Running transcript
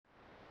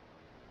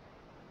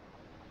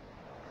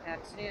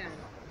afternoon.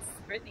 This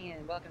is Brittany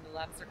and welcome to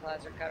Lobster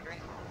Claws Recovery.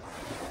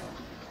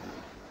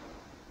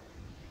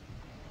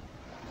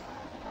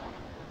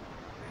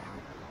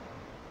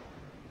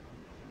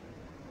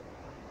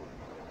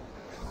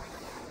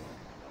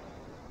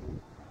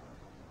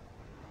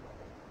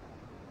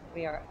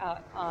 We are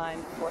out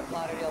on Fort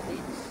Lauderdale Beach.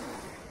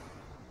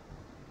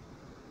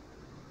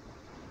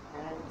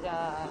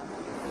 And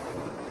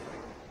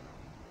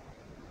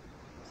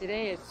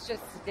today it's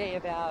just a day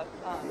about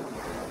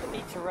the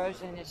beach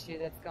erosion issue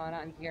that's going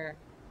on here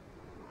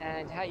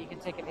and how you can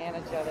take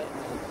advantage of it.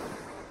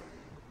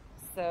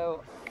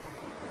 So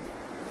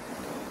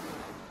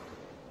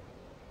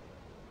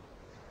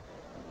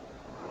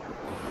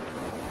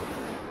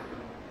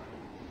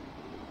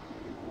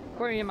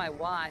according to my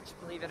watch,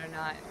 believe it or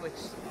not, which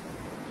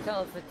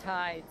tells the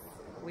tides,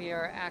 we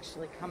are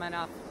actually coming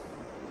off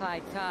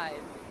high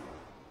tide.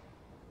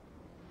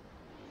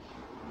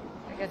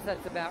 I guess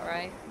that's about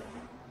right.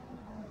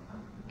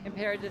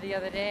 Compared to the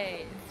other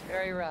day, it's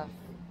very rough.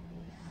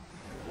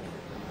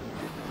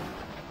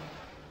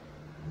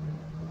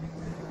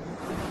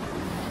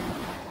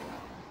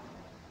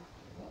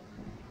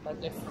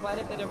 But there's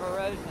quite a bit of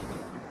erosion,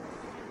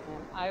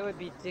 and I would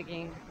be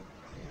digging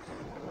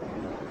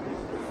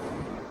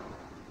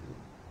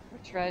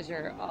for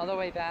treasure all the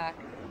way back.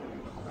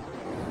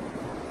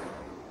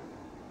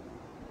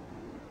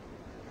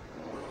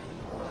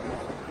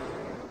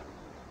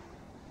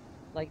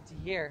 Like to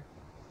here.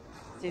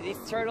 See, these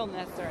turtle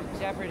nests are in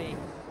jeopardy.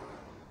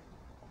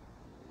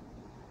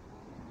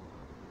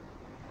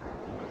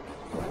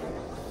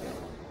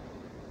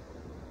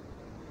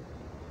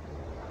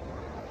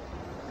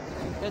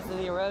 Because of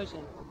the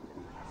erosion.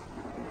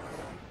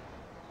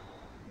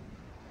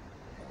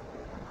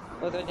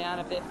 We'll go down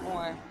a bit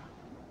more.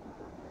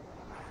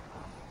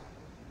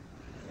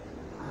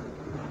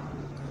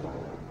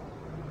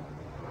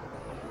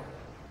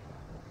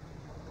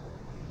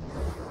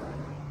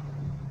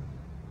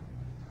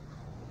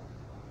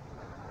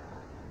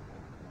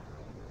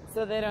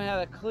 So they don't have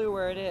a clue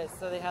where it is,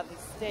 so they have these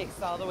stakes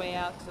all the way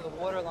out to the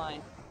water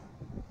line.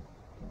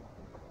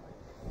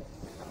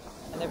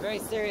 And they're very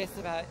serious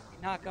about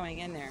not going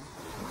in there.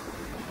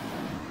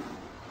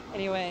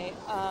 Anyway,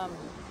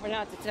 we're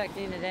not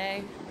detecting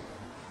today.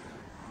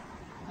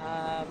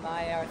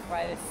 My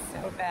arthritis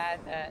is so bad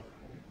that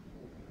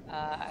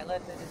I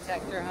let the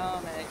detector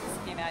home and it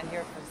just came out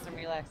here for some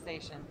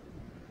relaxation.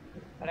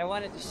 But I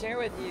wanted to share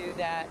with you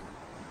that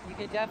you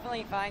can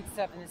definitely find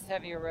stuff in this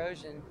heavy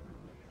erosion.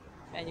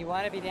 And you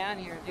want to be down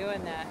here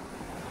doing that.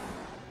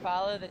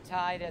 Follow the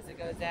tide as it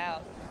goes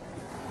out.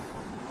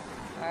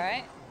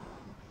 Alright?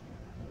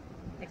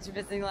 Thanks for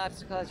visiting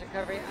Lobster Claws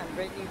Recovery. I'm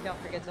Brittany. Don't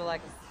forget to like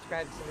and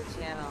subscribe to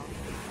the channel.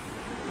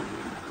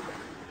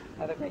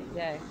 Have a great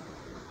day.